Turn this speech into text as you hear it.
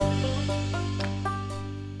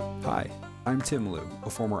Hi, I'm Tim Liu, a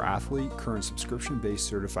former athlete, current subscription-based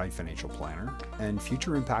certified financial planner, and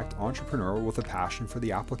future impact entrepreneur with a passion for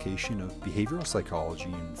the application of behavioral psychology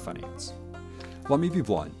and finance. Let me be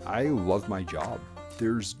blunt, I love my job.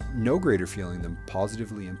 There's no greater feeling than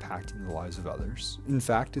positively impacting the lives of others. In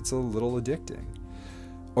fact, it's a little addicting.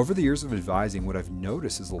 Over the years of advising, what I've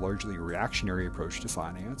noticed is a largely reactionary approach to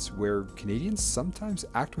finance, where Canadians sometimes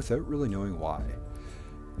act without really knowing why.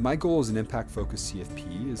 My goal as an impact-focused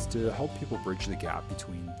CFP is to help people bridge the gap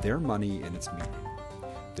between their money and its meaning.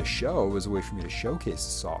 The show is a way for me to showcase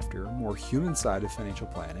the softer, more human side of financial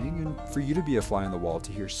planning, and for you to be a fly on the wall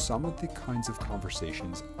to hear some of the kinds of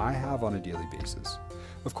conversations I have on a daily basis.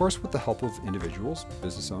 Of course, with the help of individuals,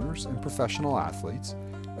 business owners, and professional athletes,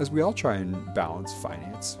 as we all try and balance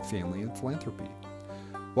finance, family, and philanthropy.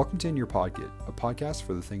 Welcome to In Your Pod-cket, a podcast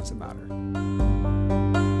for the things that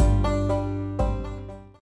matter.